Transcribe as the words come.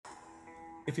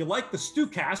If you like the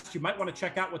Stewcast, you might want to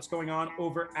check out what's going on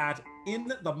over at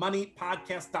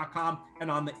inthemoneypodcast.com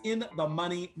and on the In the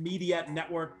Money Media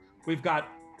Network. We've got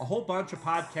a whole bunch of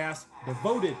podcasts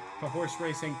devoted to horse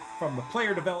racing, from the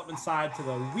player development side to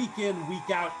the week in, week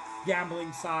out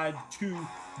gambling side to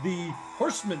the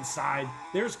horseman side.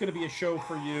 There's going to be a show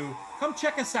for you. Come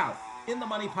check us out,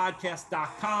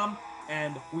 inthemoneypodcast.com,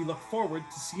 and we look forward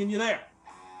to seeing you there.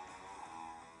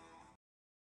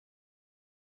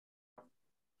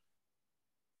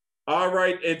 All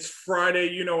right, it's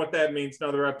Friday. You know what that means.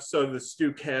 Another episode of the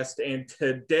Stewcast. And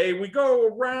today we go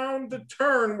around the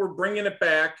turn. We're bringing it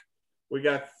back. We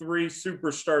got three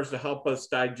superstars to help us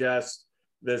digest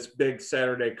this big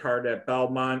Saturday card at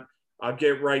Belmont. I'll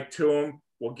get right to them.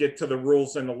 We'll get to the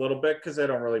rules in a little bit because they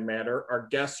don't really matter. Our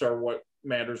guests are what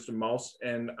matters the most.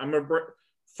 And I'm going to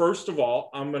first of all,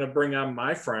 I'm going to bring on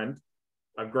my friend,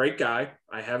 a great guy.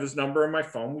 I have his number on my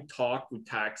phone. We talk, we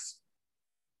text.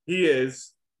 He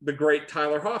is the great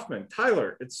Tyler Hoffman.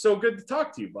 Tyler, it's so good to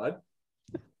talk to you, bud.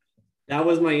 That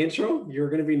was my intro. You're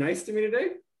going to be nice to me today?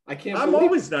 I'm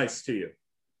always nice to you.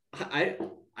 I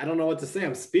don't know what to say.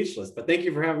 I'm speechless, but thank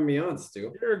you for having me on,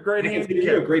 Stu. You're a great handicapper.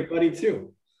 You're a great buddy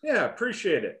too. Yeah,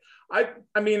 appreciate it. I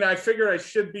mean, I figured I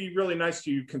should be really nice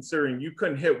to you considering you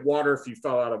couldn't hit water if you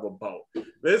fell out of a boat.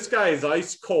 This guy is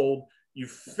ice cold. You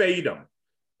fade him.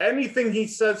 Anything he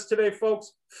says today,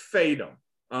 folks, fade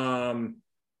him.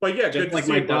 But yeah, just good like to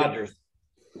see my you, buddy. Dodgers.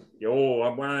 Yo,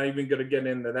 I'm not even going to get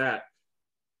into that.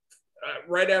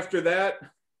 Right after that,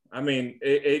 I mean,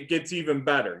 it gets even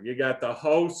better. You got the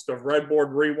host of Redboard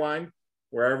Rewind,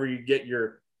 wherever you get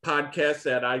your podcast,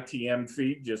 that ITM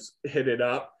feed, just hit it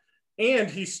up. And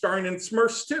he's starring in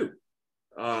Smurfs too.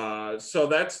 So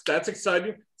that's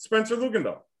exciting. Spencer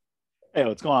Luginbuhl. Hey,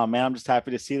 what's going on, man? I'm just happy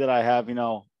to see that I have,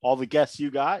 all the guests you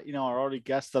got, are already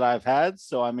guests that I've had.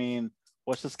 So, I mean,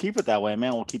 let's just keep it that way,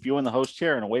 man. We'll keep you in the host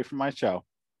chair and away from my show.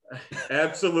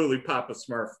 Absolutely, Papa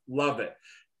Smurf. Love it.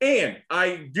 And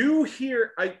I do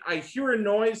hear, I hear a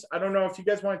noise. I don't know if you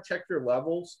guys want to check your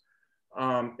levels.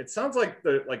 It sounds like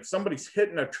somebody's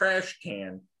hitting a trash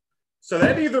can. So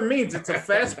that either means it's a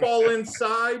fastball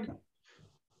inside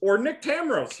or Nick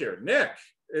Tammaro's here. Nick,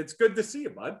 it's good to see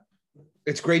you, bud.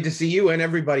 It's great to see you and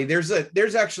everybody. There's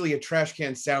actually a trash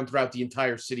can sound throughout the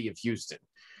entire city of Houston.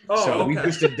 Oh, so okay. We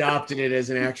just adopted it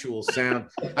as an actual sound.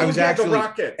 I was the actually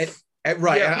Rockets.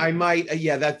 Right. Yeah. I might.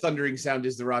 That thundering sound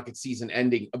is the Rocket season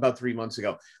ending about 3 months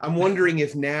ago. I'm wondering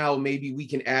if now maybe we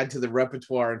can add to the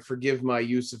repertoire, and forgive my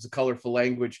use of the colorful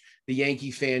language, the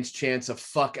Yankee fans' chants of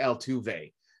 "fuck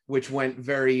Altuve," which went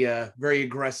very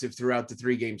aggressive throughout the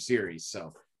 3-game series.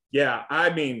 So yeah, I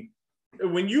mean,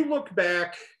 when you look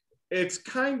back, it's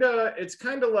kind of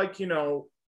like,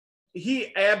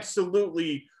 he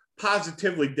absolutely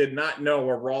positively did not know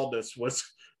Araldis was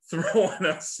throwing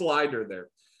a slider there.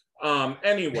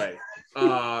 Anyway,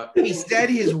 he said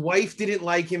his wife didn't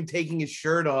like him taking his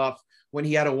shirt off when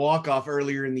he had a walk-off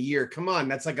earlier in the year. Come on,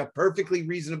 that's like a perfectly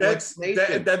reasonable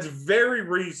explanation. That's very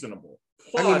reasonable.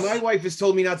 Plus, I mean, my wife has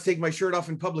told me not to take my shirt off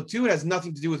in public too. It has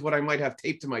nothing to do with what I might have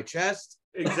taped to my chest.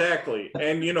 Exactly.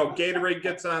 And, Gatorade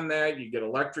gets on that. You get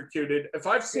electrocuted. If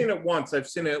I've seen it once, I've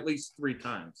seen it at least 3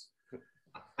 times.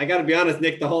 I got to be honest,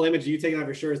 Nick, the whole image of you taking off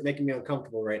your shirt is making me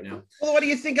uncomfortable right now. Well, what do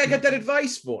you think I got that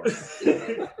advice for?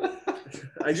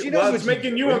 It's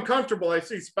making you uncomfortable. I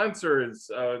see Spencer is,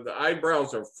 the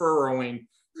eyebrows are furrowing.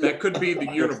 That could be the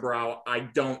unibrow. I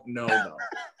don't know,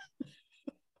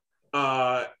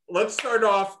 though. Let's start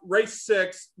off race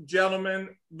 6,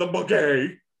 gentlemen, the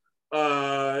bouquet.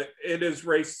 It is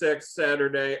race 6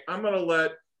 Saturday. I'm going to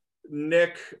let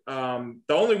Nick, the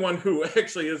only one who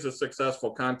actually is a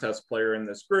successful contest player in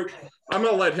this group, I'm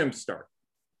going to let him start.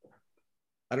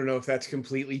 I don't know if that's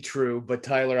completely true, but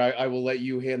Tyler, I will let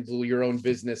you handle your own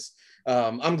business.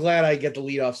 I'm glad I get the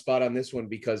leadoff spot on this one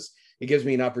because it gives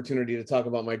me an opportunity to talk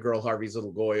about my girl, Harvey's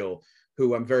Little Goyle,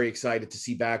 who I'm very excited to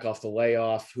see back off the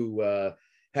layoff, who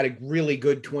had a really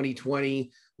good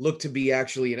 2020, looked to be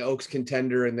actually an Oaks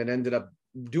contender, and then ended up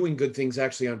doing good things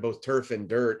actually on both turf and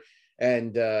dirt.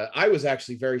 And I was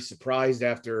actually very surprised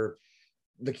after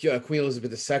the Queen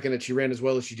Elizabeth II that she ran as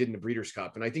well as she did in the Breeders'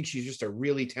 Cup. And I think she's just a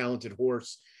really talented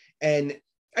horse. And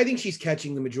I think she's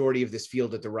catching the majority of this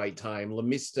field at the right time. La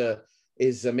Mista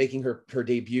is making her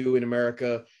debut in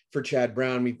America for Chad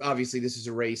Brown. Obviously, this is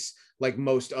a race like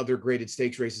most other graded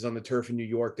stakes races on the turf in New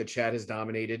York that Chad has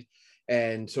dominated.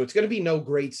 And so it's going to be no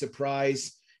great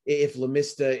surprise if La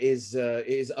Mista is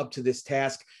up to this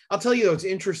task. I'll tell you, though, it's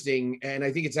interesting, and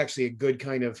I think it's actually a good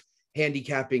kind of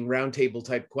handicapping roundtable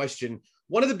type question.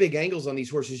 One of the big angles on these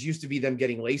horses used to be them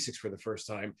getting Lasix for the first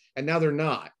time, and now they're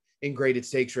not. in graded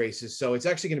stakes races. So it's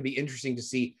actually going to be interesting to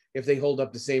see if they hold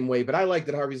up the same way. But I like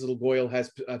that Harvey's Little Goyle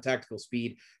has tactical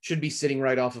speed, should be sitting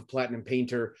right off of Platinum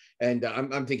Painter. And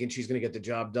I'm thinking she's going to get the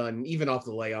job done, even off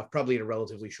the layoff, probably at a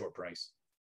relatively short price.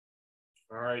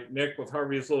 All right, Nick with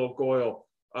Harvey's Little Goyle.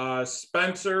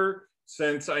 Spencer,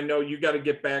 since I know you got to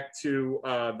get back to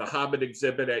the Hobbit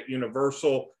exhibit at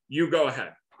Universal, you go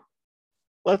ahead.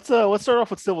 Let's start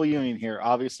off with Civil Union here.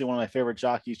 Obviously, one of my favorite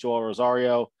jockeys, Joel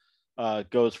Rosario,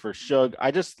 goes for Shug.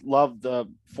 I just love the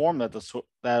form that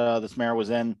this mare was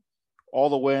in. All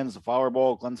the wins, the Flower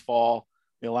Bowl, Glens Fall,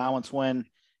 the allowance win,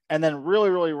 and then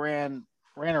really ran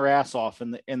her ass off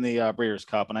in the Breeders'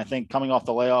 Cup. And I think coming off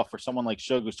the layoff for someone like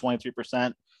Shug, who's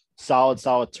 23%,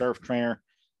 solid turf trainer,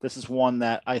 this is one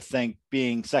that I think,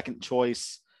 being second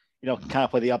choice, can kind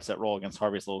of play the upset role against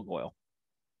Harvey's Little Goyle.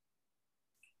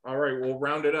 All right, we'll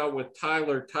round it out with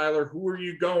Tyler. Tyler, who are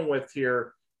you going with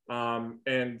here?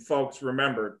 And folks,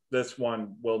 remember, this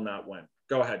one will not win.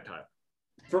 Go ahead,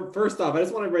 Tyler. First off, I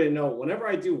just want everybody to know, whenever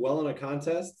I do well in a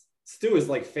contest, Stu is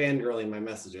like fangirling my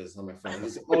messages on my phone.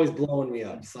 He's always blowing me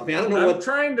up. So I mean, I don't know I'm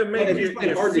trying to make you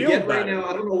hard to feel get better. right now.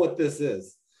 I don't know what this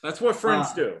is. That's what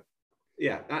friends do.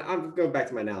 Yeah, I'm going back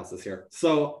to my analysis here.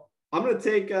 So I'm going to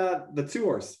take the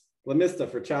 2-horse, La Mista,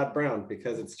 for Chad Brown,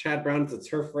 because it's Chad Brown. It's a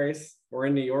turf race. We're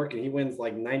in New York, and he wins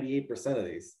like 98% of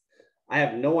these. I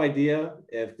have no idea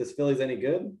if this filly's any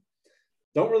good.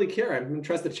 Don't really care. I'm going to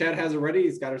trust that Chad has her ready.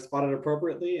 He's got her spotted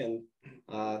appropriately, and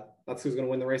that's who's going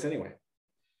to win the race anyway.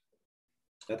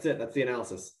 That's it. That's the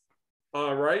analysis.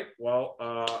 All right. Well,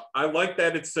 I like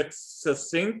that it's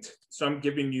succinct, so I'm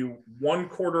giving you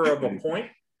 1/4 of a point.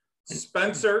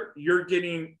 Spencer, you're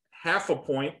getting half a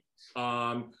point.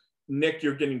 Nick,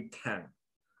 you're getting 10.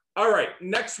 All right,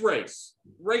 next race.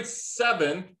 Race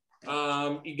 7.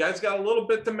 You guys got a little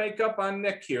bit to make up on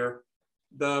Nick here.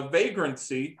 The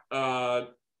Vagrancy,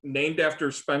 named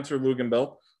after Spencer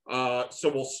Luginbuhl. So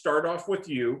we'll start off with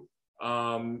you.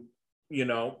 Where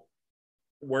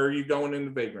are you going in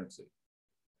the Vagrancy?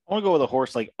 I want to go with a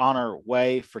horse like Honor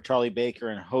Way for Charlie Baker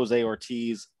and Jose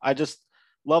Ortiz. I just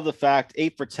love the fact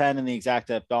 8 for 10 in the exact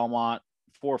at Belmont,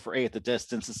 4 for 8 at the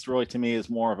distance. This really, to me, is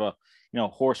more of a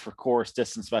horse for course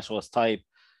distance specialist type.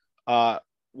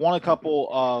 Won a couple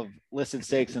of listed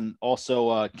stakes and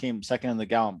also came second in the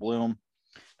Gallant Bloom.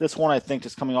 This one, I think,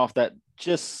 just coming off that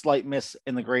just slight miss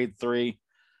in the grade 3.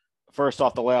 First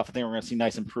off the layoff, I think we're going to see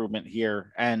nice improvement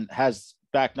here, and has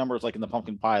back numbers like in the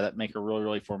Pumpkin Pie that make her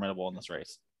really formidable in this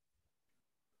race.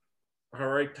 All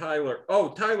right, Tyler. Oh,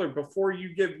 Tyler, before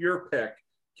you give your pick,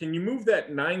 can you move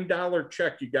that $9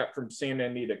 check you got from Santa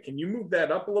Anita? Can you move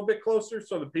that up a little bit closer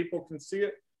so the people can see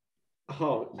it?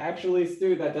 Oh, actually,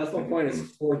 Stu, that decimal point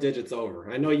is 4 digits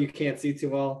over. I know you can't see too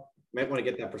well. Might want to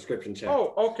get that prescription checked.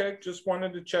 Oh, okay. Just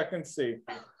wanted to check and see.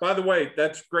 By the way,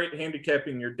 that's great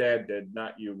handicapping your dad did,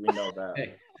 not you. We know that.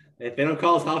 Hey, if they don't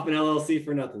call us Hoffman LLC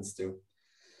for nothing, Stu.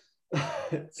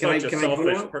 Such a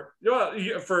selfish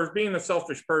for being a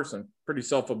selfish person, pretty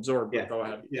self-absorbed. Yeah, go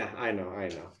ahead. Yeah, I know.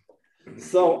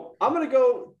 So I'm gonna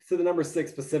go to the number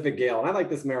 6 Pacific Gale, and I like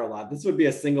this mare a lot. This would be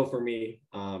a single for me.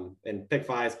 In pick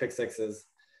 5s, pick 6s.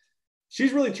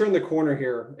 She's really turned the corner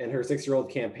here in her 6-year-old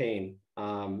campaign.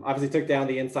 Obviously took down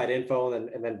the Inside Info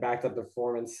and then backed up the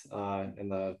performance in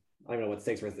the, I don't know what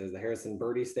stakes race it is, the Harrison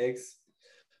Birdie Stakes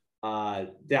down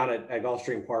at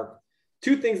Gulfstream Park.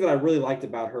 2 things that I really liked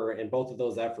about her in both of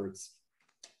those efforts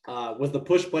was the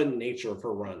push button nature of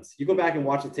her runs. You go back and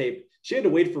watch the tape. She had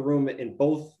to wait for room in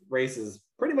both races,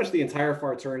 pretty much the entire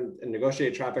far turn and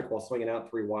negotiate traffic while swinging out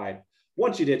 3 wide.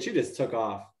 Once she did, she just took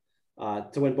off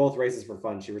to win both races for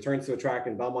fun. She returns to a track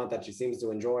in Belmont that she seems to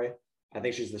enjoy. I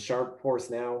think she's the sharp horse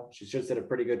now. She should sit a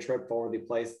pretty good trip forwardly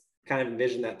placed. Kind of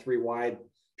envision that 3 wide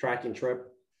tracking trip.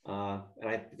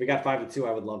 If we got 5 to 2,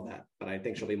 I would love that, but I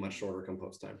think she'll be much shorter come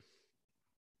post time.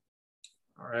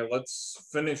 All right, let's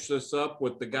finish this up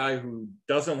with the guy who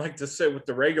doesn't like to sit with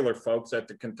the regular folks at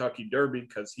the Kentucky Derby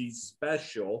because he's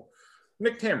special,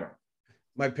 Nick Tammaro.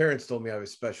 My parents told me I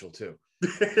was special too.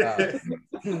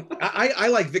 I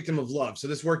like Victim of Love, so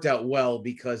this worked out well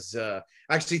because I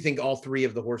actually think all 3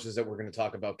 of the horses that we're going to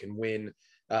talk about can win.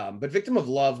 But Victim of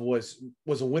Love was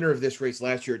a winner of this race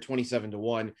last year at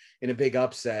 27-1 in a big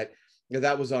upset.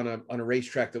 That was on a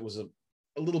racetrack that was a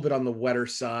little bit on the wetter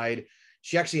side.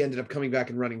 She actually ended up coming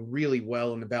back and running really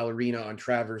well in the Ballerina on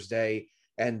Travers Day.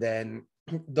 And then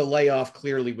the layoff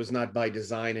clearly was not by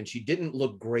design, and she didn't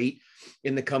look great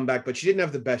in the comeback, but she didn't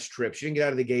have the best trip. She didn't get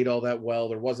out of the gate all that well.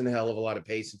 There wasn't a hell of a lot of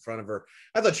pace in front of her.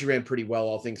 I thought she ran pretty well,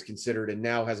 all things considered, and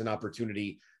now has an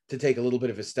opportunity to take a little bit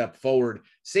of a step forward.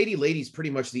 Sadie Lady's pretty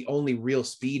much the only real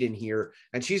speed in here,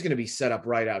 and she's going to be set up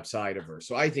right outside of her.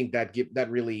 So I think that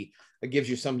really gives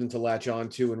you something to latch on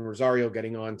to, and Rosario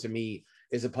getting on to me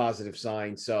is a positive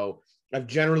sign. So I've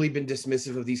generally been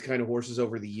dismissive of these kind of horses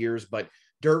over the years, but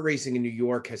dirt racing in New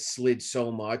York has slid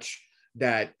so much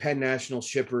that Penn National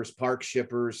shippers, Park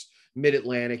shippers,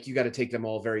 Mid-Atlantic, you got to take them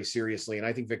all very seriously. And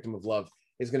I think Victim of Love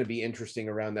is going to be interesting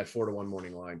around that 4-1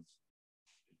 morning line.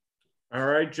 All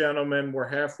right, gentlemen, we're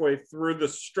halfway through the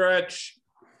stretch.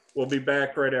 We'll be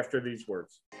back right after these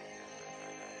words.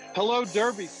 Hello,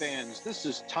 Derby fans. This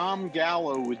is Tom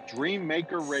Gallo with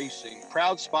Dreammaker Racing,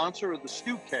 proud sponsor of the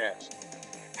Stewcast.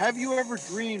 Have you ever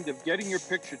dreamed of getting your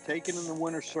picture taken in the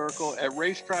winner's circle at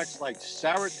racetracks like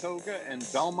Saratoga and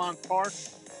Belmont Park?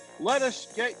 Let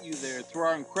us get you there through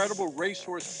our incredible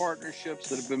racehorse partnerships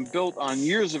that have been built on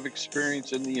years of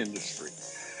experience in the industry.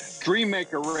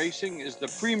 Dreammaker Racing is the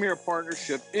premier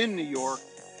partnership in New York,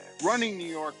 running New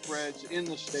York breds in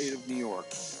the state of New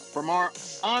York. From our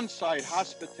on-site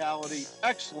hospitality,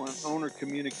 excellent owner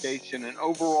communication, and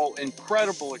overall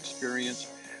incredible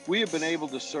experience, we have been able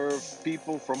to serve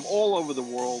people from all over the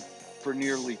world for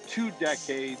nearly 2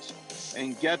 decades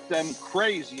and get them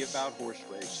crazy about horse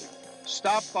racing.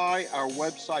 Stop by our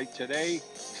website today,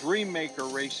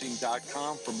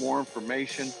 dreammakerracing.com, for more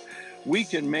information. We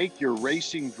can make your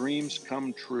racing dreams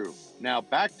come true. Now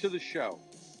back to the show.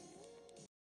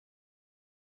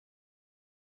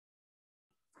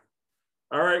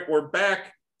 All right, we're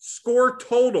back. Score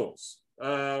totals.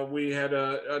 We had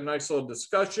a nice little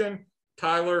discussion.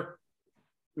 Tyler,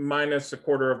 minus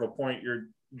 1/4 point, you're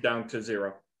down to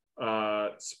 0.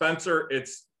 Spencer,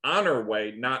 it's on her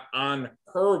way, not on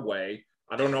her way.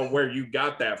 I don't know where you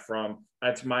got that from.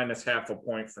 That's minus 1/2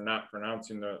 point for not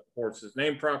pronouncing the horse's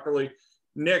name properly.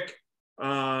 Nick,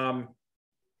 1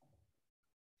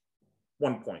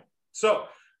 point. So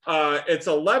it's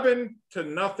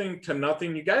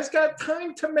 11-0. You guys got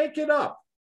time to make it up.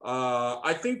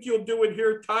 I think you'll do it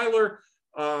here, Tyler.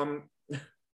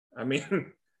 I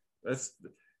mean,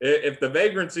 if the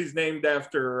Vagrancy's named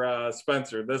after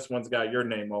Spencer, this one's got your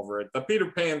name over it. The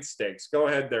Peter Pan Stakes. Go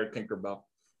ahead there, Tinkerbell.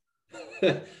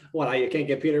 What, you can't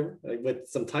get Peter with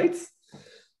some tights?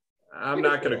 I'm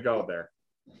not going to go there.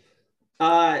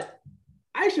 I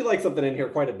actually like something in here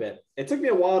quite a bit. It took me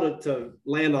a while to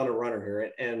land on a runner here.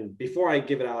 And before I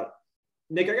give it out,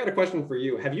 Nick, I got a question for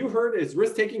you. Have you heard, is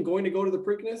risk taking going to go to the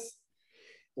Preakness?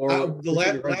 Or the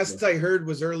last I heard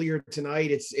was earlier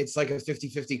tonight. It's like a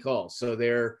 50-50 call. So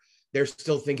they're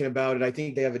still thinking about it. I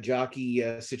think they have a jockey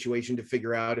situation to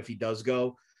figure out if he does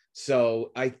go.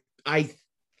 So I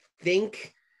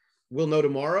think we'll know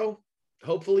tomorrow.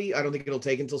 Hopefully, I don't think it'll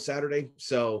take until Saturday.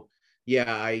 So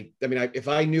yeah, I mean, if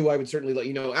I knew, I would certainly let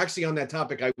you know. Actually, on that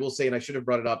topic, I will say, and I should have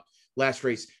brought it up last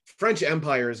race, French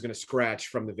Empire is going to scratch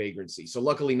from the Vagrancy. So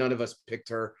luckily, none of us picked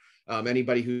her.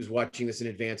 Anybody who's watching this in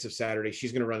advance of Saturday,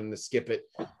 she's going to run in the skip it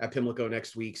at Pimlico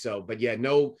next week. So, but yeah,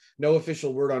 no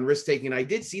official word on risk taking. I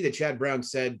did see that Chad Brown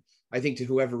said, I think to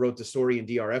whoever wrote the story in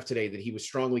DRF today, that he was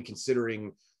strongly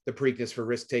considering the Preakness for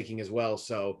risk taking as well.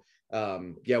 So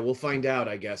yeah, we'll find out,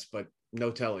 I guess, but no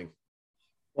telling.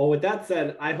 Well, with that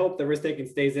said, I hope the risk taking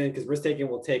stays in, because risk taking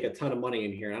will take a ton of money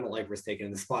in here. And I don't like risk taking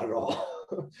in the spot at all.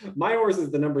 My horse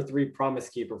is the number 3 Promise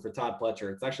Keeper for Todd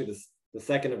Pletcher. It's actually the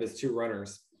second of his 2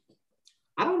 runners.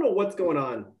 I don't know what's going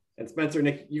on. And Spencer,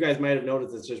 Nick, you guys might have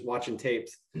noticed this just watching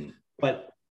tapes, but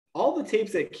all the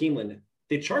tapes at Keeneland,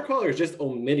 the chart caller is just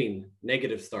omitting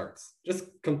negative starts, just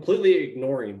completely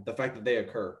ignoring the fact that they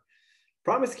occur.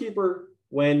 Promise Keeper,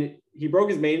 when he broke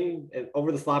his maiden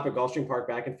over the slop at Gulfstream Park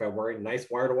back in February, nice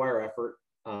wire-to-wire effort.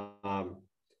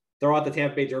 Throw out the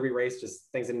Tampa Bay Derby race,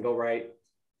 just things didn't go right.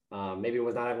 Maybe it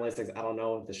was not having listings. I don't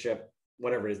know, the ship,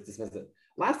 whatever it is, dismissed it.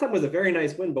 Last time was a very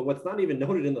nice win, but what's not even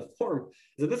noted in the form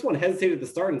is that this one hesitated to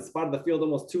start and spotted the field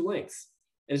almost 2 lengths.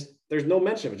 And there's no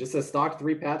mention of it. It just says stock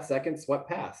 3 path, second, swept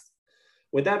past.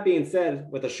 With that being said,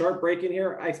 with a sharp break in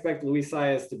here, I expect Luis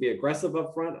Saez to be aggressive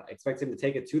up front. I expect him to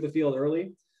take it to the field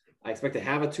early. I expect to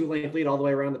have a 2-length lead all the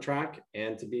way around the track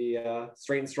and to be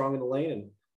straight and strong in the lane. And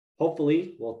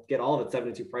hopefully we'll get all of it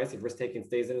 7-2 price if risk taking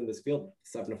stays in this field,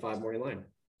 7-5 morning line.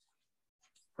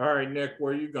 All right, Nick,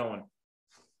 where are you going?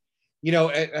 You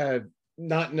know,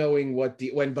 not knowing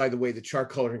when, by the way, the chart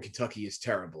color in Kentucky is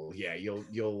terrible. Yeah,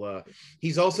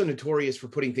 he's also notorious for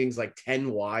putting things like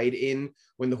 10 wide in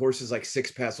when the horse is like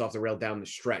 6 pass off the rail down the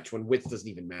stretch, when width doesn't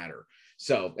even matter.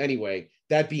 So anyway,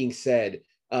 that being said,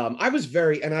 I was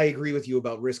very, and I agree with you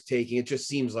about risk taking. It just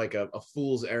seems like a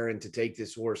fool's errand to take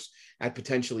this horse at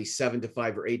potentially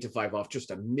 7-5 or 8-5 off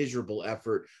just a miserable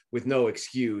effort with no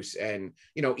excuse. And,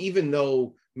 you know, even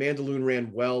though Mandaloun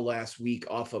ran well last week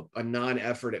off of a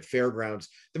non-effort at fairgrounds,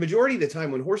 the majority of the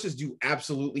time when horses do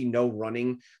absolutely no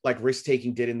running, like risk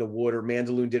taking did in the Wood or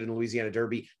Mandaloun did in the Louisiana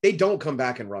Derby, they don't come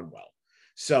back and run well.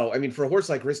 So, I mean, for a horse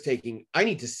like risk taking, I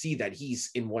need to see that he's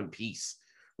in one piece.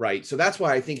 Right. So that's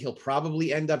why I think he'll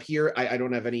probably end up here. I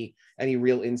don't have any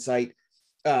real insight.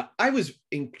 I was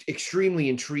extremely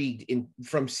intrigued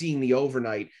from seeing the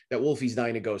overnight that Wolfie's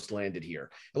Dynaghost landed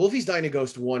here. And Wolfie's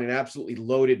Dynaghost won an absolutely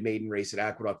loaded maiden race at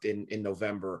Aqueduct in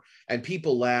November. And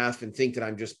people laugh and think that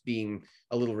I'm just being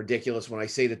a little ridiculous when I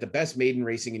say that the best maiden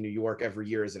racing in New York every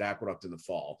year is at Aqueduct in the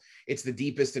fall. It's the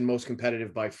deepest and most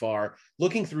competitive by far.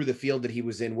 Looking through the field that he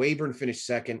was in, Weyburn finished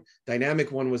second.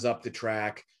 Dynamic One was up the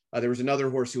track. There was another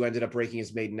horse who ended up breaking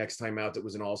his maiden next time out that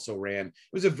was an also ran. It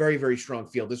was a very, very strong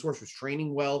field. This horse was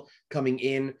training well, coming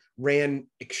in, ran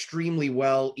extremely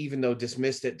well, even though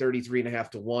dismissed at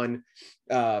 33.5 to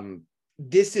 1.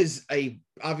 This is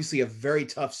obviously a very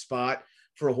tough spot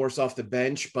for a horse off the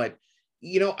bench, but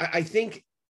you know, I think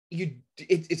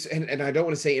it's and I don't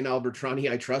want to say in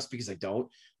Albertrani I trust because I don't,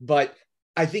 but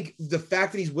I think the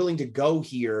fact that he's willing to go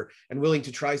here and willing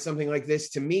to try something like this,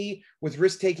 to me, with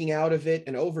risk taking out of it,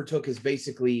 and Overtook is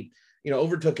basically, you know,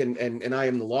 Overtook and I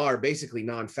Am the Law are basically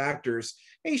non-factors.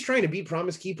 And he's trying to beat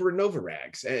Promise Keeper and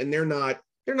Novarags, and they're not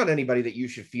anybody that you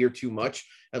should fear too much,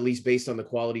 at least based on the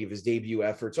quality of his debut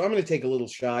effort. So I'm going to take a little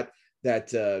shot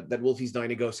that Wolfie's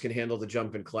Dynaghost can handle the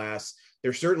jump in class.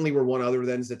 There certainly were one other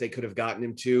thens that they could have gotten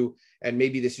him to, and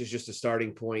maybe this is just a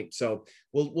starting point. So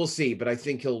we'll see, but I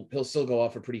think he'll still go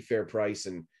off a pretty fair price,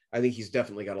 and I think he's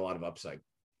definitely got a lot of upside.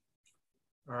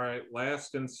 All right,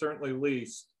 last and certainly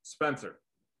least, Spencer.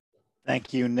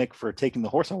 Thank you, Nick, for taking the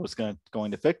horse I was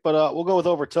going to pick, but we'll go with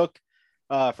Overtook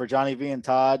for Johnny V and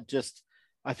Todd. Just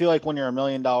I feel like when you're $1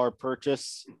 million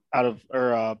purchase out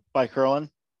of by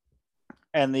Curlin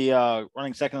and the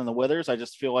running second in the Withers, I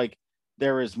just feel like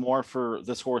there is more for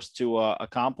this horse to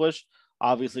accomplish.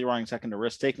 Obviously, running second to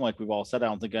risk taking, like we've all said, I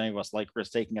don't think any of us like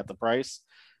risk taking at the price.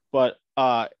 But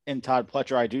in Todd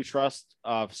Pletcher, I do trust.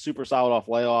 Super solid off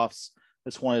layoffs.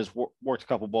 This one has worked a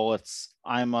couple bullets.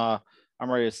 I'm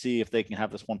ready to see if they can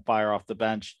have this one fire off the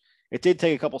bench. It did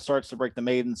take a couple starts to break the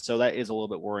maiden, so that is a little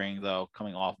bit worrying, though,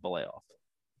 coming off the layoff.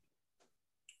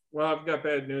 Well, I've got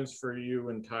bad news for you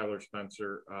and Tyler,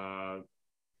 Spencer.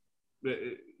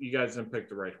 You guys didn't pick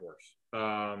the right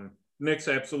horse. Nick's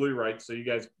absolutely right, so you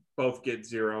guys both get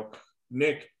 0.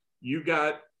 Nick, you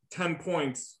got 10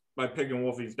 points by picking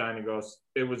Wolfie's Dynaghost.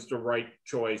 It was the right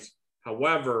choice.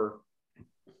 However,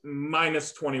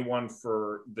 minus 21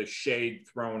 for the shade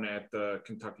thrown at the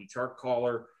Kentucky chart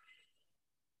caller.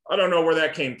 I don't know where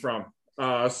that came from.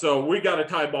 So we got a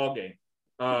tie ball game.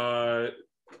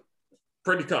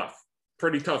 Pretty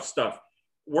tough stuff.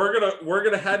 We're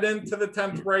gonna head into the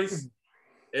 10th race.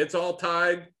 It's all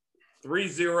tied, 3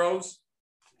 zeros.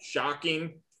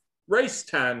 Shocking. Race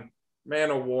 10,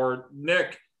 Man Award.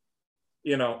 Nick,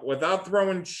 you know, without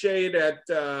throwing shade at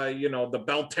the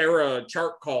Belterra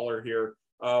chart caller here,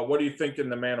 what do you think in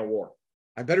the Man Award?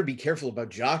 I better be careful about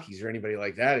jockeys or anybody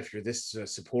like that if you're this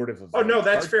supportive of. Oh no,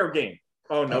 that's fair game.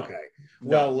 Oh no. Okay.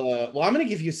 Well, I'm going to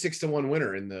give you a 6-1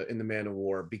 winner in the Man of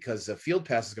War because Field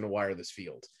Pass is going to wire this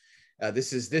field.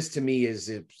 This to me is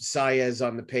Saez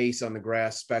on the pace on the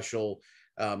grass special.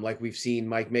 Like we've seen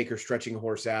Mike Maker stretching a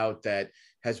horse out that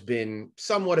has been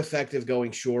somewhat effective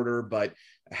going shorter, but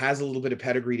has a little bit of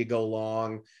pedigree to go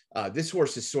long. This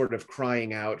horse is sort of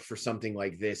crying out for something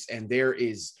like this, and there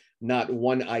is not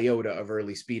one iota of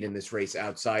early speed in this race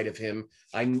outside of him.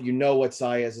 You know what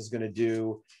Saez is going to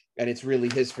do, and it's really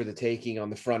his for the taking on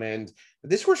the front end.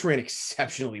 This horse ran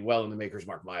exceptionally well in the Maker's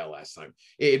Mark Mile last time.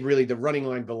 It really, the running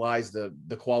line belies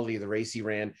the quality of the race he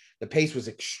ran. The pace was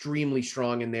extremely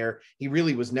strong in there. He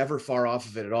really was never far off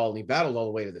of it at all, and he battled all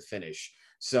the way to the finish.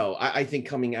 So I think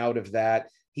coming out of that,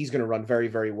 he's going to run very,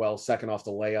 very well, second off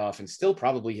the layoff, and still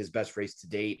probably his best race to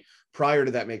date. Prior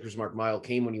to that Maker's Mark Mile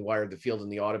came when he wired the field in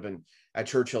the Audubon at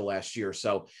Churchill last year.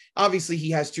 So obviously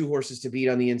he has 2 horses to beat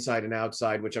on the inside and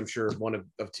outside, which I'm sure one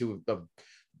of 2 of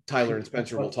Tyler and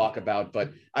Spencer will talk about,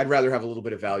 but I'd rather have a little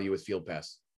bit of value with Field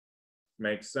Pass.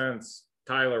 Makes sense.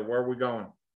 Tyler, where are we going?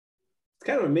 It's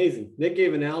kind of amazing. Nick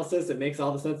gave analysis. It makes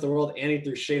all the sense in the world, and he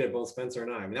threw shade at both Spencer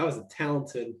and I. I mean, that was a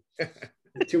talented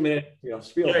 2-minute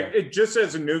spiel. Yeah, it just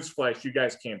as a newsflash, you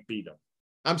guys can't beat him.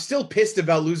 I'm still pissed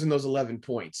about losing those 11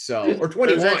 points. So, or 21.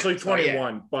 It was actually 21,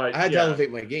 so, yeah. but I had to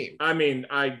elevate my game. I mean,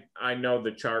 I know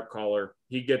the chart caller.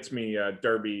 He gets me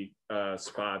derby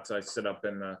spots. I sit up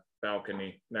in the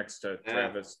balcony next to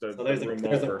Travis. So there's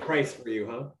a price for you,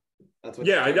 huh? That's what.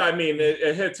 Yeah, I mean,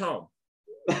 it hits home.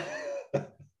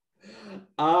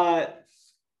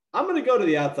 I'm going to go to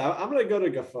the outside. I'm going to go to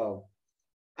Gaffo.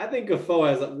 I think Gaffo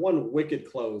has one wicked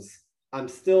close. I'm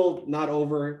still not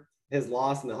over his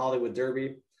loss in the Hollywood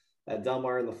Derby at Del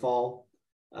Mar in the fall.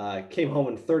 Came home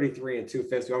in 33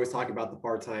 2/5. We always talk about the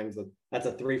part times. That's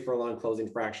a 3 furlong closing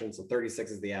fraction, so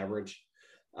 36 is the average.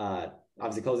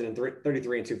 Obviously, closing in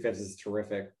 33 2/5 is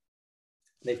terrific.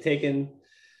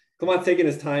 Clement's taking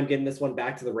his time getting this one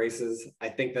back to the races. I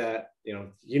think that,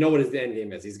 you know what his end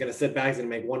game is. He's going to sit back, he's going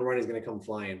to make one run, he's going to come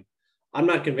flying. I'm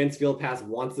not convinced Field Pass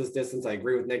wants this distance. I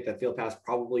agree with Nick that Field Pass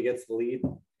probably gets the lead.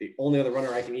 The only other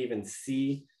runner I can even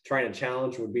see trying to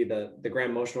challenge would be the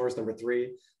Grand Motion horse, number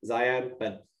 3, Zayad.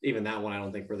 But even that one, I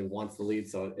don't think really wants the lead.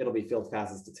 So it'll be Field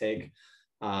Passes to take.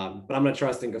 But I'm going to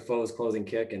trust in Gafo's closing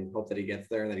kick and hope that he gets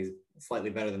there and that he's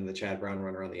slightly better than the Chad Brown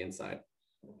runner on the inside.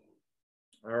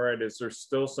 All right. Is there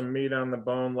still some meat on the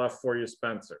bone left for you,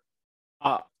 Spencer?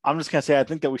 I'm just going to say, I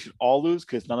think that we should all lose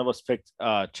because none of us picked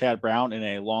Chad Brown in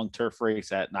a long turf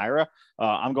race at Naira.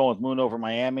 I'm going with Moon over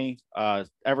Miami.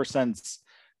 Ever since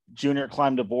Junior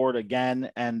climbed aboard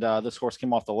again and this horse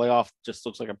came off the layoff, just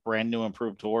looks like a brand new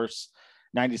improved horse.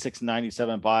 96 and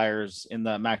 97 buyers in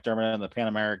the McDermott and the Pan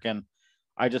American.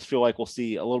 I just feel like we'll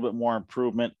see a little bit more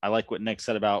improvement. I like what Nick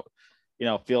said about,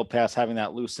 Field Pass having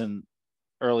that loose and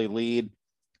early lead.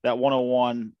 That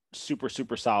 101, super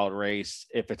solid race.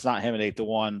 If it's not him at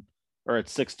 8-1 or at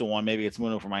 6-1, maybe it's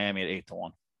Muno for Miami at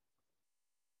 8-1.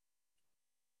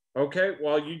 Okay,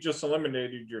 well, you just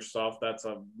eliminated yourself. That's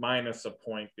a minus a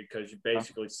point because you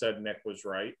basically said Nick was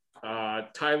right.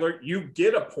 Tyler, you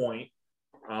get a point.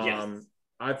 Yes.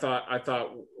 I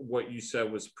thought what you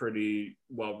said was pretty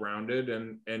well rounded,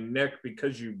 and Nick,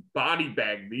 because you body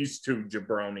bagged these two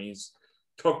jabronis,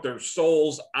 took their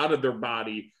souls out of their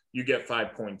body. You get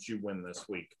 5 points. You win this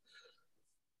week.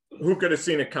 Who could have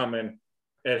seen it coming?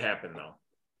 It happened, though.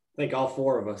 I think all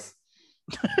 4 of us.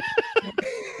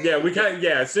 Yeah,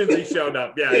 as soon as he showed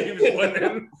up, he was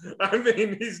winning. I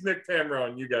mean, he's Nick Tammaro,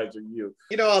 and you guys are you.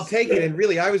 I'll take it. And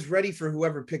really, I was ready for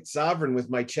whoever picked Sovereign with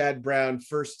my Chad Brown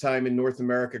first time in North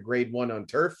America grade 1 on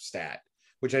turf stat,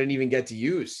 which I didn't even get to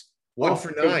use. 1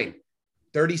 for 9,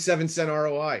 37-cent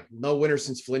ROI. No winner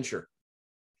since Flincher.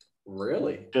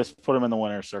 Really? Just put him in the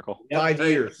winner's circle. Yep. 5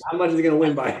 years. How much is he going to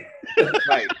win by?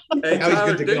 Right. Hey, now Tyler,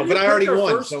 he's good to go. But I already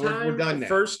won, so we're done now.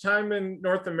 First time in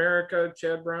North America,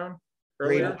 Chad Brown?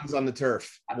 Grade 1's on the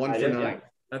turf. 1 for 9.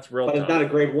 That's real But tough. it's not a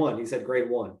grade 1. He said grade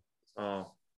 1.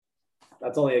 Oh.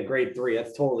 That's only a grade 3.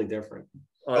 That's totally different.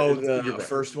 The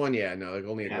first one? Yeah, no, like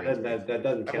only a grade that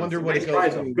doesn't count. I wonder what it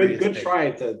goes to. Good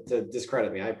try to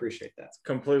discredit me. I appreciate that. It's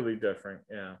completely different.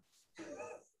 Yeah.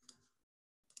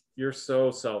 You're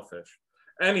so selfish.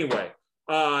 Anyway,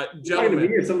 gentlemen.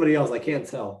 Me or somebody else, I can't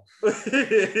tell.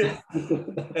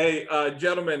 Hey,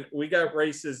 gentlemen, we got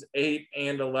races 8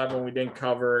 and 11 we didn't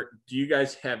cover. Do you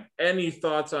guys have any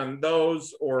thoughts on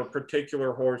those or a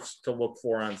particular horse to look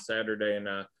for on Saturday in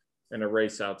a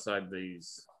race outside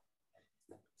these?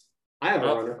 I have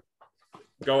a runner.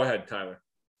 Go ahead, Tyler.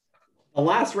 The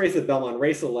last race at Belmont,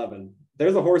 race 11.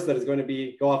 There's a horse that is going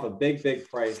to go off a big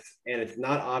price, and it's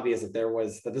not obvious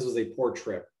that this was a poor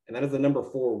trip. And that is the number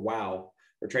 4, Wow,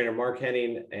 for trainer Mark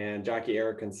Henning and jockey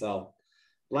Eric Kinsell.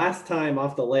 Last time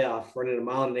off the layoff, running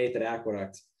 1 1/8 at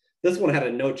Aqueduct. This one had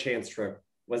a no chance trip,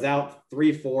 was out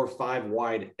 3, 4, 5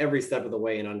 wide every step of the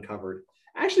way and uncovered.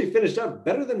 Actually finished up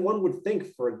better than one would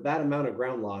think for that amount of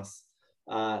ground loss.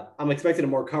 I'm expecting a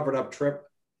more covered up trip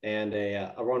and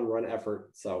a run effort.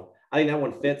 So I think that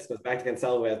one fits. Goes back to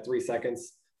Kinsell, who had 3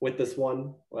 seconds with this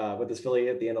one, with this filly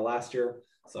at the end of last year.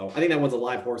 So I think that one's a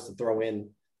live horse to throw in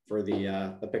for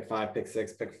the pick 5, pick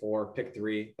 6, pick 4, pick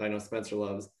 3 that I know Spencer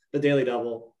loves, the daily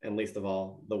double, and least of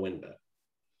all, the win bet.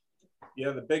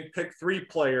 Yeah, the big pick 3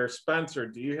 player. Spencer,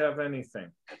 do you have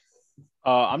anything?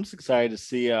 I'm just excited to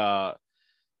see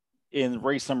in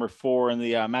race number 4 in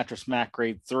the Mattress Mac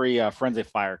grade 3, Frenzy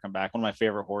Fire come back. One of my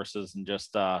favorite horses, and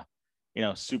just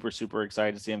super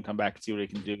excited to see him come back and see what he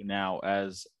can do now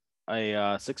as a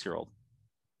 6-year-old.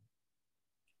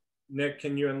 Nick,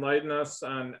 can you enlighten us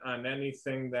on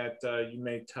anything that you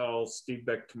may tell Steve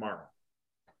Bick tomorrow?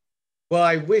 Well,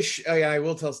 I wish I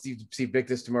will tell Steve Bick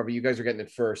this tomorrow, but you guys are getting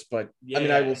it first. But yeah. I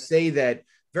mean, I will say that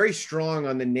very strong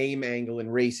on the name angle in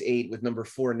race 8 with number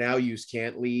 4, Now Use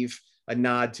Can't Leave, a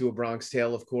nod to A Bronx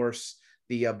Tale, of course,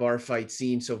 the bar fight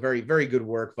scene. So very, very good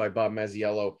work by Bob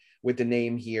Mazziello with the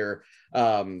name here.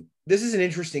 This is an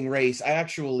interesting race. I'm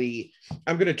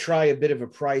going to try a bit of a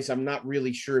price. I'm not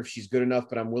really sure if she's good enough,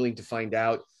 but I'm willing to find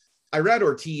out. I read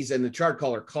Ortiz, and the chart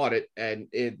caller caught it, and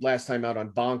it last time out on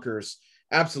Bonkers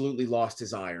absolutely lost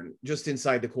his iron just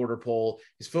inside the quarter pole.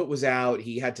 His foot was out.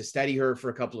 He had to steady her for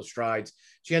a couple of strides.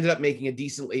 She ended up making a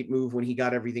decent late move when he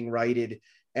got everything righted.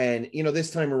 And,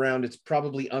 this time around, it's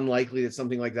probably unlikely that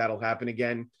something like that will happen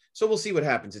again. So we'll see what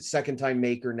happens. It's second time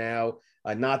maker now.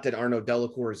 Not that Arnaud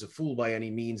Delacour is a fool by any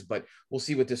means, but we'll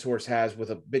see what this horse has with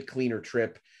a bit cleaner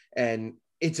trip. And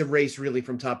it's a race really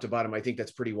from top to bottom. I think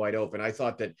that's pretty wide open. I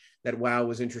thought that Wow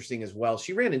was interesting as well.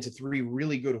 She ran into 3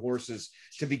 really good horses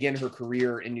to begin her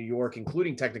career in New York,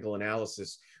 including Technical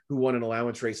Analysis, who won an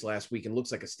allowance race last week and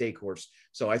looks like a stake horse.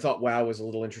 So I thought Wow was a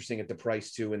little interesting at the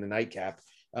price too in the nightcap.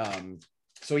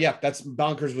 So yeah, that's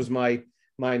Bonkers was my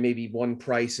maybe one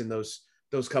price in those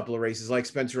couple of races. Like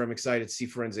Spencer, I'm excited to see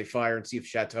Firenze Fire and see if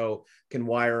Chateau can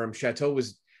wire him. Chateau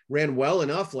ran well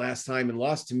enough last time and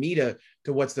lost to me to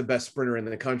what's the best sprinter in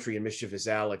the country in Mischievous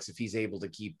Alex, if he's able to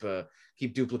keep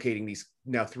duplicating these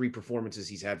now 3 performances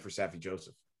he's had for Saffie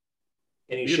Joseph.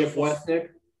 Can he ship west,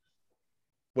 Nick?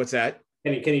 What's that?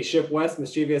 Can he ship west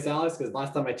Mischievous Alex? Because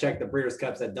last time I checked, the Breeders'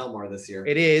 Cup's at Del Mar this year.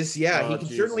 It is, yeah. Oh, he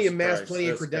can certainly amass plenty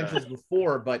of credentials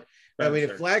before, but I mean,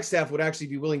 if Flagstaff would actually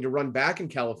be willing to run back in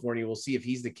California, we'll see if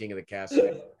he's the king of the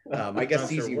castle. I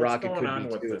guess Easy Rocket could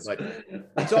be too, but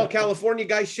it's all California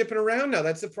guys shipping around now.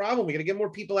 That's the problem. We got to get more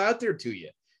people out there to you.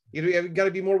 You've got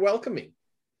to be more welcoming.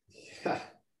 Yeah.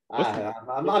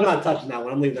 I'm not touching that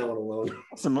one. I'm leaving that one alone.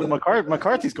 So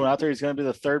McCarthy's going out there. He's going to be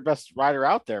the 3rd best rider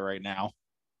out there right now.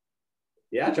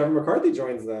 Yeah, Trevor McCarthy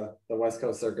joins the West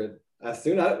Coast circuit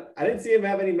soon. I didn't see him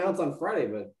have any mounts on Friday,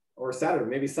 or Saturday,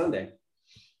 maybe Sunday.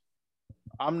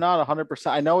 I'm not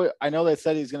 100%. I know they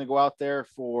said he's going to go out there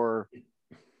for,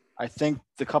 I think,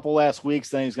 the couple last weeks.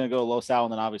 Then he's going to go to Los Al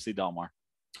and then obviously Del Mar.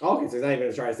 Oh, okay, so he's not even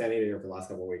going to try to stand here for the last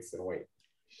couple of weeks. He's going to wait.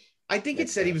 I think it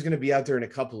said he was going to be out there in a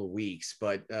couple of weeks,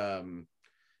 but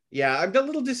yeah, I'm a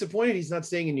little disappointed he's not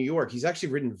staying in New York. He's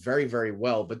actually ridden very, very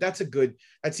well, but that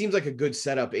seems like a good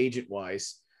setup agent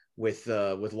wise with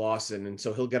Lawson, and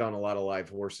so he'll get on a lot of live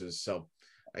horses. So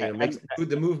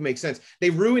the move makes sense. They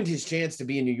ruined his chance to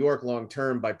be in New York long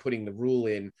term by putting the rule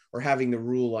in or having the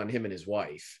rule on him and his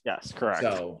wife. Yes, correct.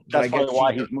 So that's probably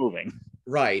why he's moving.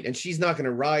 Right, and she's not going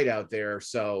to ride out there,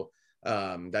 so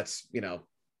that's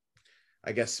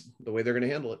I guess the way they're going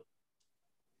to handle it.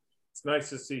 It's nice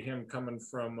to see him coming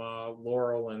from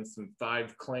Laurel and some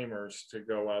 5 claimers to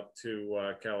go out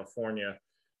to California.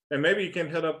 And maybe you can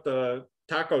hit up the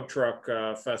taco truck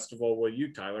festival with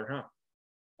you, Tyler, huh?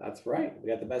 That's right.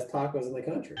 We got the best tacos in the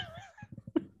country.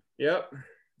 Yep.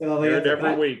 So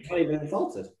every week. Not even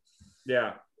insulted.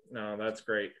 Yeah. No, that's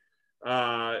great.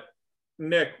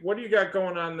 Nick, what do you got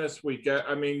going on this week?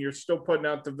 I mean, you're still putting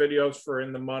out the videos for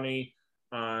In the Money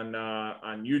on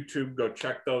YouTube. Go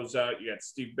check those out. You got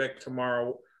Steve Bick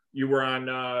tomorrow. You were on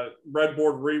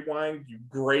Redboard Rewind. You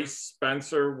graced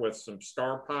Spencer with some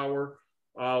star power.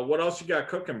 What else you got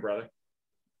cooking, brother?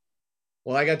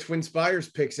 Well, I got Twin Spires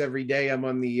picks every day. I'm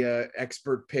on the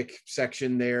expert pick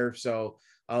section there. So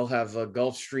I'll have a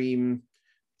Gulfstream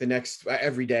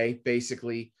every day,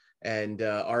 basically. And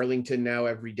Arlington now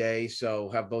every day. So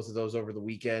have both of those over the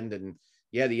weekend. And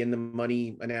yeah, the In the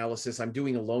Money analysis. I'm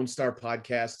doing a Lone Star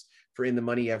podcast for In the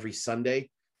Money every Sunday.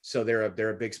 So they're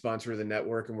a big sponsor of the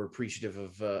network, and we're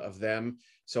appreciative of them.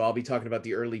 So I'll be talking about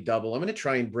the early double. I'm going to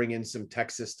try and bring in some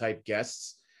Texas type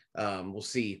guests. We'll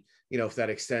see, if that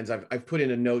extends. I've put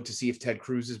in a note to see if Ted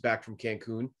Cruz is back from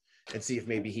Cancun and see if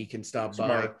maybe he can stop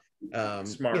by.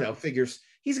 Smart. Figures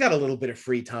he's got a little bit of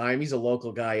free time. He's a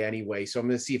local guy anyway. So I'm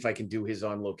going to see if I can do his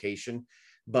on location.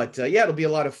 But yeah, it'll be a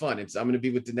lot of fun. I'm going to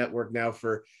be with the network now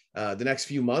for the next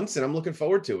few months, and I'm looking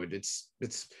forward to it. It's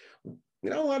a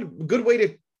lot of good way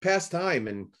to pass time.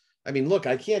 And I mean, look,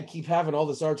 I can't keep having all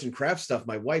this arts and crafts stuff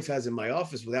my wife has in my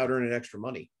office without earning extra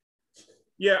money.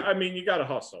 Yeah, I mean, you got to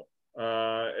hustle.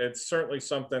 It's certainly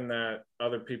something that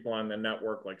other people on the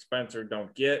network like Spencer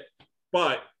don't get,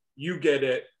 but you get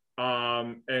it.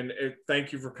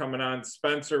 Thank you for coming on,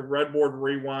 Spencer. Redboard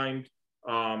Rewind.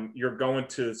 You're going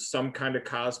to some kind of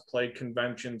cosplay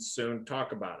convention soon.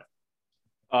 Talk about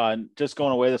it. Just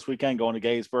going away this weekend, going to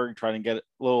Gettysburg, trying to get a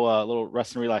little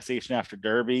rest and relaxation after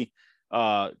Derby.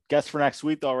 Guests for next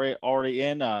week already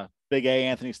in. Big A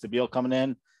Anthony Stabile coming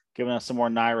in, giving us some more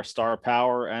Naira star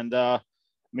power. And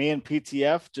me and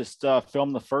PTF just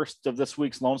filmed the first of this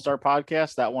week's Lone Star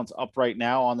podcast. That one's up right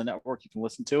now on the network. You can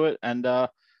listen to it. And I'm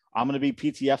going to be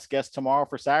PTF's guest tomorrow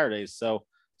for Saturdays. So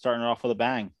starting it off with a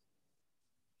bang.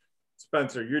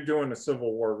 Spencer, you're doing a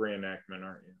Civil War reenactment,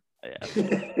 aren't you?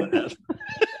 Yeah.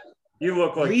 You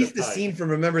look like At least the type. scene from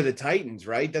Remember the Titans,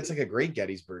 right? That's like a great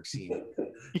Gettysburg scene.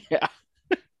 Yeah.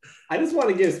 I just want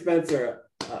to give Spencer,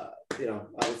 a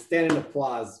standing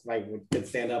applause if I could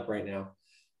stand up right now,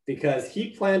 because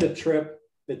he planned a trip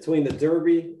between the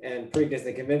Derby and Preakness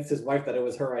and convinced his wife that it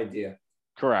was her idea.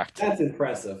 Correct. That's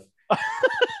impressive.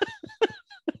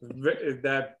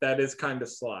 That is kind of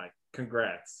sly.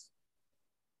 Congrats.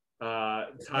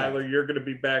 Tyler, you're going to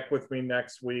be back with me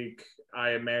next week.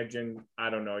 I imagine, I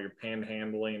don't know, you're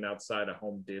panhandling outside of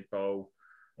Home Depot.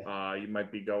 You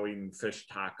might be going fish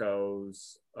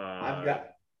tacos.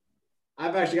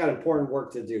 I've actually got important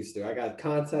work to do, Stu. I got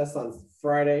contests on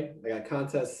Friday. I got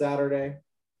contests Saturday.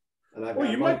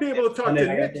 And you might be able to talk to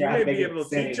Nick. You may be able to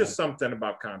teach us something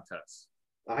about contests.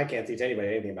 I can't teach anybody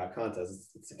anything about contests.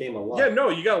 It's a game of luck. Yeah, no,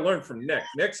 you got to learn from Nick.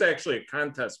 Nick's actually a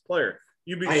contest player.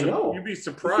 You'd be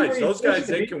surprised. Those guys,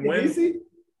 they can win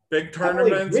big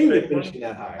tournaments.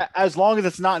 As long as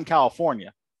it's not in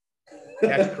California.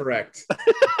 That's correct.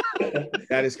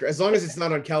 That is correct. As long as it's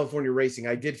not on California racing.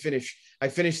 I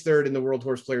finished third in the World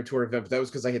Horse Player Tour event, but that was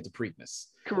because I hit the Preakness.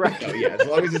 Correct. So, yeah, as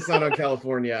long as it's not on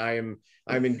California,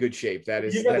 I'm in good shape. That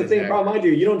is. You got the same problem I do.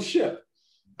 You don't ship.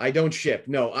 I don't ship.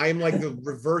 No, I am like the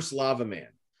reverse lava man.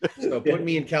 So put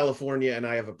me in California and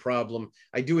I have a problem.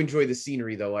 I do enjoy the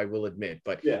scenery though, I will admit.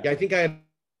 But yeah, I think I had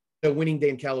a winning day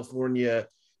in California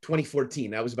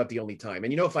 2014. That was about the only time.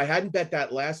 And if I hadn't bet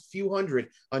that last few hundred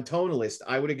on Tonalist,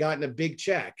 I would have gotten a big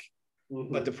check.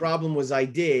 Mm-hmm. But the problem was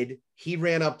he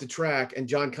ran up the track and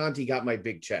John Conti got my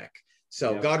big check.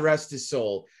 So God rest his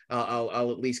soul.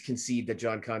 I'll at least concede that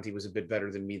John Conti was a bit better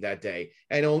than me that day.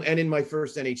 And in my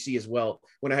first NHC as well,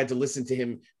 when I had to listen to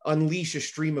him unleash a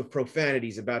stream of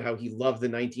profanities about how he loved the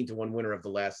 19-1 winner of the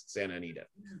last Santa Anita.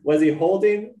 Was he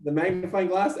holding the magnifying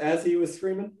glass as he was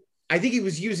screaming? I think he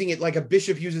was using it like a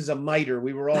bishop uses a mitre.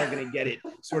 We were all going to get it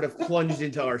sort of plunged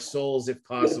into our souls if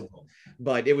possible.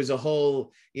 But it was a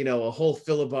whole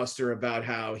filibuster about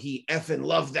how he effing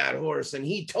loved that horse and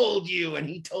he told you and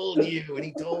he told you and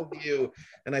he told you.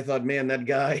 And I thought, man, that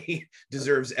guy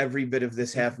deserves every bit of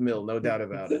this $500,000, no doubt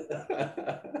about it.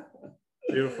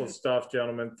 Beautiful stuff,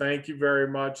 gentlemen. Thank you very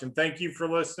much. And thank you for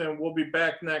listening. We'll be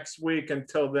back next week.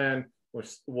 Until then,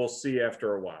 we'll see you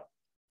after a while.